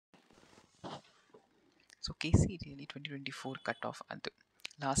So KCET 2024 cut off ಅದು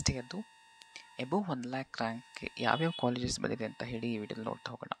last ಇಯರ್ದು above 1 lac ರ್ಯಾಂಕ್ಗೆ ಯಾವ್ಯಾವ colleges ಬಂದಿದೆ ಅಂತ ಹೇಳಿ ಈ ವಿಡಿಯೋದಲ್ಲಿ ನೋಡ್ತಾ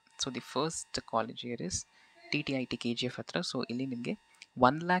ಹೋಗೋಣ. So the first college year is TTIT KGF ಹತ್ರ. ಸೊ ಇಲ್ಲಿ ನಿಮಗೆ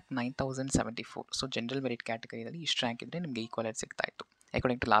 1,09,074. ಸೊ ಜನರಲ್ ಮೆರಿಟ್ ಕ್ಯಾಟಗರಿಯಲ್ಲಿ ಇಷ್ಟು ರ್ಯಾಂಕ್ ಇದ್ದರೆ ನಿಮಗೆ ಈ ಕಾಲೇಜ್ ಸಿಗ್ತಾ ಇತ್ತು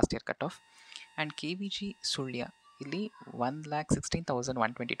according to last year cut off. And KVG Sullia ಇಲ್ಲಿ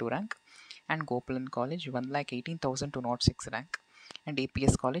 1,16,122 rank. And Gopalan college 1,18,206 rank. And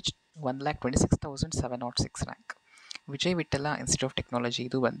APS college 1,26,706 rank. Vijay Vittala institute of technology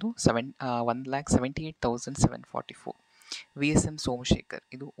ಇದು ಬಂದು 1,78,744. VSM ಸೋಮಶೇಖರ್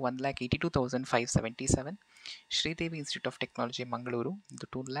ಇದು 1,82,577. Sridevi institute of technology Mangaluru ಇದು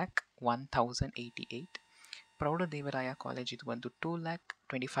 2,01,088. ಪ್ರೌಢದೇವರಾಯ ಕಾಲೇಜ್ ಇದು ಬಂದು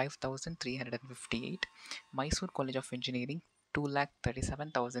 2,25,358. Mysuru college of engineering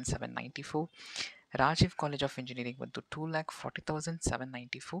 2,37,794. Rajiv college of engineering ಬಂದು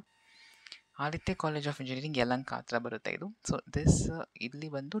 2,40,794. Aditya college of engineering Yelahanka ಹತ್ರ ಬರುತ್ತೆ ಇದು. ಸೊ ಇಲ್ಲಿ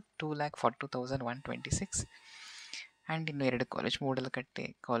ಬಂದು 2,42,126. ಆ್ಯಂಡ್ ಇನ್ನು ಎರಡು ಕಾಲೇಜ್, ಮೂಡಲಕಟ್ಟೆ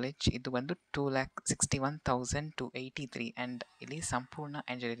ಕಾಲೇಜ್ ಇದು ಬಂದು 2,61,283. ಆ್ಯಂಡ್ ಇಲ್ಲಿ ಸಂಪೂರ್ಣ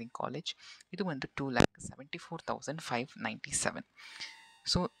ಇಂಜಿನಿಯರಿಂಗ್ ಕಾಲೇಜ್ ಇದು ಬಂದು 2,74,597.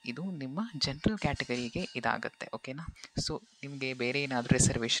 ಸೊ ಇದು ನಿಮ್ಮ ಜನರಲ್ ಕ್ಯಾಟಗರಿಗೆ ಇದಾಗುತ್ತೆ, ಓಕೆನಾ. ಸೊ ನಿಮಗೆ ಬೇರೆ ಏನಾದರೂ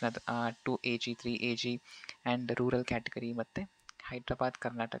ರಿಸರ್ವೇಷನ್ ಅದು 2AG 3AG and rural category ಮತ್ತು ಹೈದ್ರಾಬಾದ್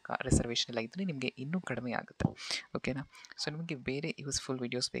ಕರ್ನಾಟಕ ರಿಸರ್ವೇಷನ್ ಎಲ್ಲ ಇದ್ದರೆ ನಿಮಗೆ ಇನ್ನೂ ಕಡಿಮೆ ಆಗುತ್ತೆ, ಓಕೆನಾ. ಸೊ ನಿಮಗೆ ಬೇರೆ ಯೂಸ್ಫುಲ್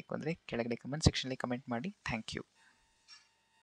ವೀಡಿಯೋಸ್ ಬೇಕು ಅಂದರೆ ಕೆಳಗಡೆ ಕಮೆಂಟ್ ಸೆಕ್ಷನಲ್ಲಿ ಕಮೆಂಟ್ ಮಾಡಿ. Thank you.